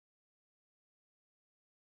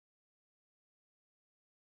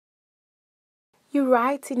You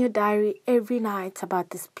write in your diary every night about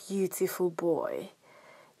this beautiful boy.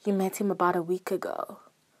 You met him about a week ago.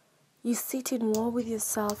 You sit in war with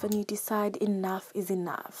yourself and you decide enough is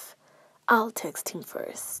enough. I'll text him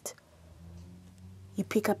first. You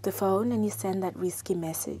pick up the phone and you send that risky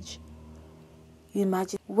message. You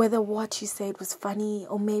imagine whether what you said was funny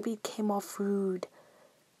or maybe it came off rude.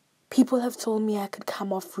 People have told me I could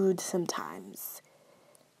come off rude sometimes.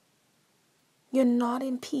 You're not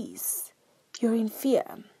in peace. You're in fear.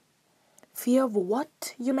 Fear of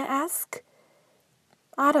what, you may ask?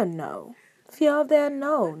 I don't know. Fear of the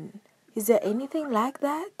unknown. Is there anything like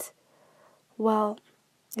that? Well,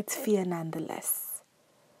 it's fear nonetheless.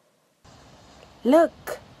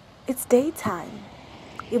 Look, it's daytime.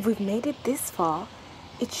 If we've made it this far,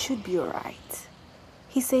 it should be alright.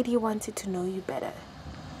 He said he wanted to know you better.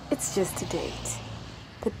 It's just a date.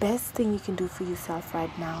 The best thing you can do for yourself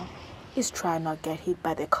right now is try not get hit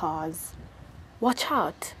by the cars. Watch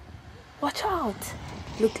out. Watch out.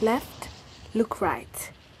 Look left, look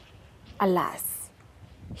right. Alas,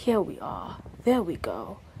 here we are. There we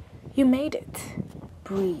go. You made it.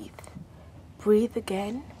 Breathe. Breathe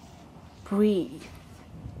again. Breathe.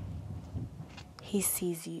 He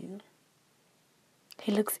sees you.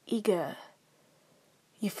 He looks eager.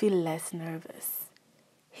 You feel less nervous.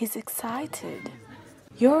 He's excited.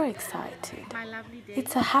 You're excited.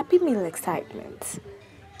 It's a happy meal excitement.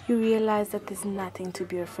 You realize that there's nothing to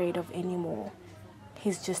be afraid of anymore.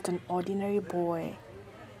 He's just an ordinary boy,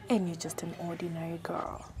 and you're just an ordinary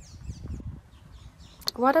girl.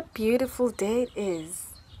 What a beautiful day it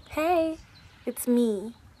is. Hey, it's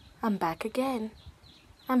me. I'm back again.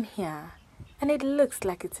 I'm here, and it looks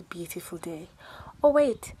like it's a beautiful day. Oh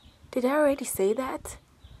wait, did I already say that?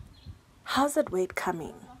 How's that weight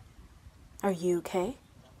coming? Are you okay?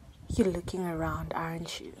 You're looking around,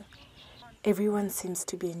 aren't you? Everyone seems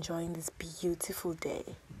to be enjoying this beautiful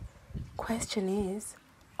day. Question is,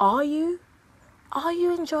 are you? Are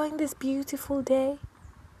you enjoying this beautiful day?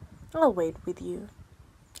 I'll wait with you.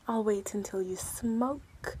 I'll wait until you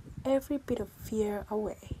smoke every bit of fear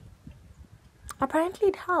away. Apparently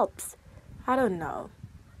it helps. I don't know.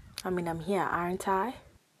 I'm here, aren't I?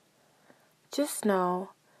 Just know,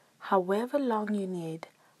 however long you need,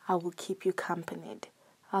 I will keep you companied.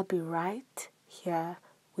 I'll be right here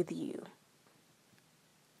with you.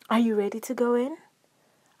 Are you ready to go in?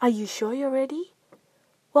 Are you sure you're ready?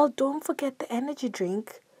 Well, don't forget the energy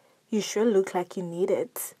drink. You sure look like you need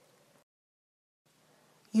it.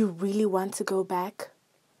 You really want to go back?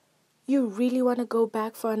 You really want to go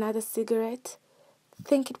back for another cigarette?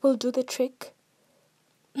 Think it will do the trick?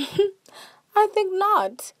 I think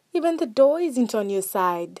not. Even the door isn't on your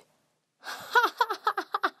side.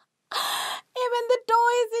 Even the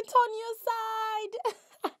door isn't on your side.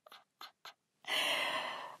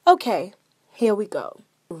 Okay, here we go.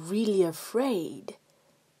 Really afraid?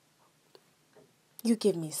 You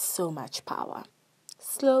give me so much power.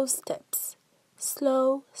 Slow steps.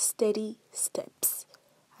 Slow, steady steps.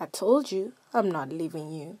 I told you I'm not leaving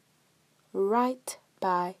you. Right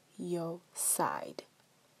by your side.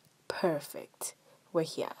 Perfect. We're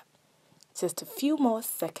here. Just a few more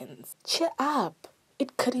seconds. Cheer up.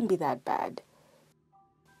 It couldn't be that bad.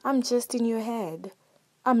 I'm just in your head.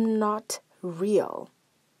 I'm not real.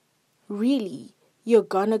 Really, you're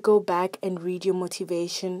gonna go back and read your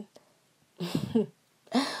motivation?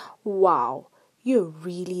 Wow, you're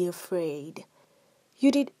really afraid.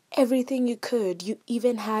 You did everything you could. You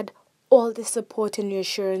even had all the support and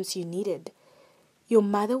reassurance you needed. Your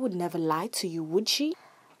mother would never lie to you, would she?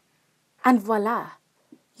 And voila,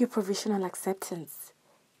 your provisional acceptance.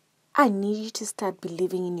 I need you to start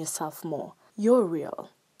believing in yourself more. You're real.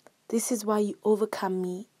 This is why you overcome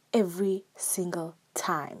me every single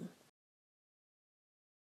time.